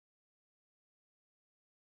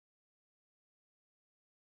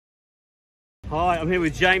Hi, I'm here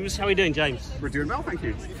with James. How are you doing, James? We're doing well, thank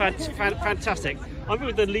you. Fantastic. I'm here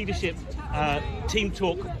with the Leadership Team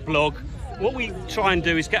Talk blog. What we try and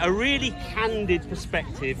do is get a really candid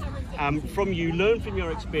perspective from you, learn from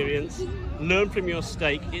your experience, learn from your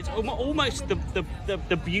stake. It's almost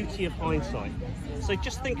the beauty of hindsight. So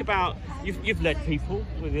just think about, you've led people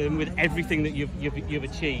with everything that you've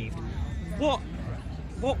achieved. What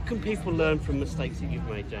can people learn from mistakes that you've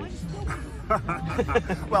made, James?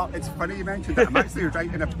 Well, it's funny you mentioned that. I'm actually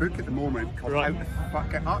writing a book at the moment called How to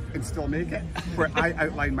Fuck It Up and Still Make It, where I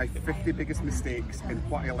outline my 50 biggest mistakes and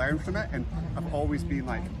what I learned from it. And I've always been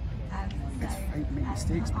like, it's fine to make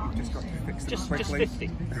mistakes, but you've just got to fix them quickly. Just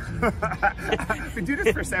 50. I've been doing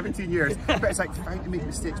this for 17 years, but it's like fine to make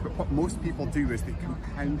mistakes, but what most people do is they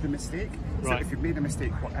compound the mistake. So if you've made a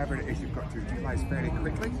mistake, whatever it is, you've got to realise very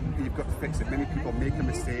quickly that you've got to fix it. Many people make a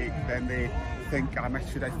mistake, then they think,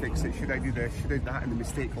 should I fix it? Should I do this? Should I do that? And the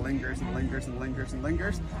mistake lingers and lingers and lingers and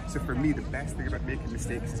lingers. So for me, the best thing about making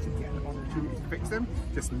mistakes is to get the opportunity to fix them.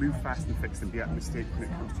 Just move fast and fix them. Be a mistake when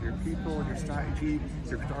it comes to your people, your strategy,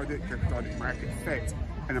 your product market fit.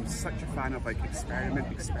 And I'm such a fan of like experiment.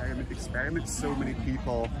 So many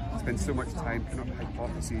people spend so much time putting up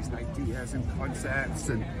hypotheses and ideas and concepts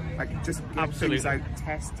and like just get things out,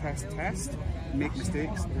 test, make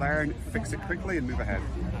mistakes, learn, fix it quickly and move ahead.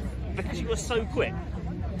 Because you were so quick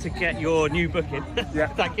to get your new book in. Yeah.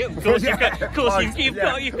 Thank you. Of course, you've got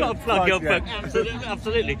to plug your book.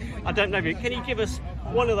 Absolutely. I don't know if you can you give us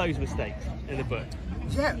one of those mistakes in the book?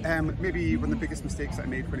 Yeah, maybe one of the biggest mistakes that I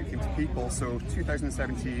made when it came to people. So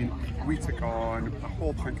 2017, we took on a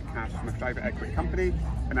whole chunk of cash from a private equity company,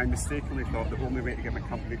 and I mistakenly thought the only way to get my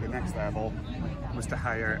company to the next level was to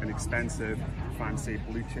hire an expensive, fancy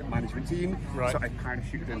blue chip management team. So I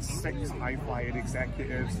parachuted in 6 high-flying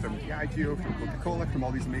executives from Diageo, from Coca-Cola, from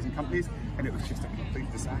all these amazing companies, and it was just a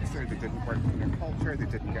complete disaster. They didn't work in their culture,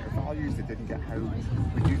 they didn't get our values, they didn't get how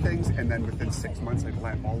we do things, and then within 6 months I'd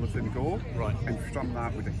let all of them go. And from that,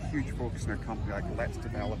 with a huge focus in our company, like let's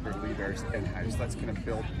develop our leaders in-house, let's kind of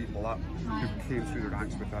build people up who came through the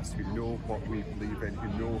ranks with us, who know what we believe in,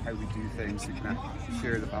 who know how we do things, who kind of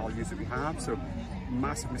share the values that we have. So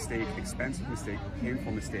massive mistake, expensive mistake,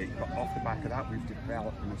 painful mistake, but off the back of that we've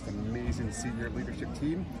developed the most amazing senior leadership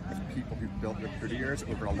team of people who've built their careers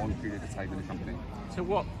over a long period of time in the company. So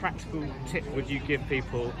what practical tip would you give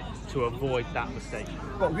people to avoid that mistake?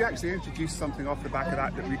 Well, we actually introduced something off the back of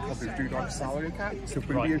that we call the $2 salary cap. So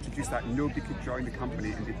when we introduced that, nobody could join the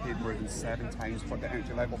company and be paid more than 7 times what the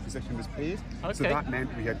entry level position was paid. So that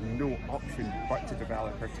meant we had no option but to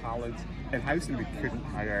develop our talent in-house, and we couldn't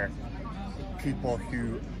hire people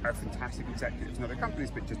who are fantastic executives in other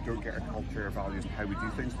companies but just don't get our culture, our values and how we do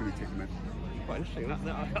things when we take them in. Quite interesting.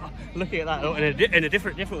 Looking at that in a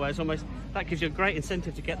different way, it's almost that gives you a great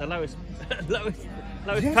incentive to get the lowest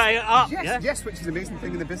pay up. Yes, which is an amazing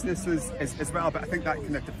thing in the business as well. But I think that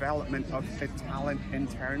kind of development of talent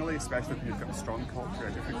internally, especially when you've got a strong culture,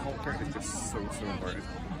 a different culture, is just so important.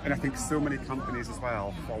 And I think so many companies as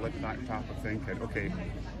well fall into that trap of thinking, okay,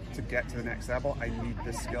 to get to the next level, I need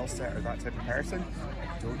this skill set or that type of person.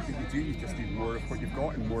 I don't think you do. You just need more of what you've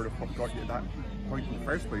got and more of what got you to that point in the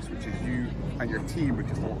first place, which is you and your team with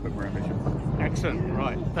just a little bit more ambition. Excellent.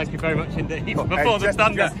 Right. Thank you very much indeed. Just before the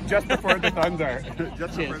thunder. Just before the thunder.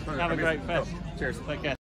 Cheers. Have a great fest. Cheers. Take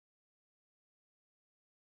care.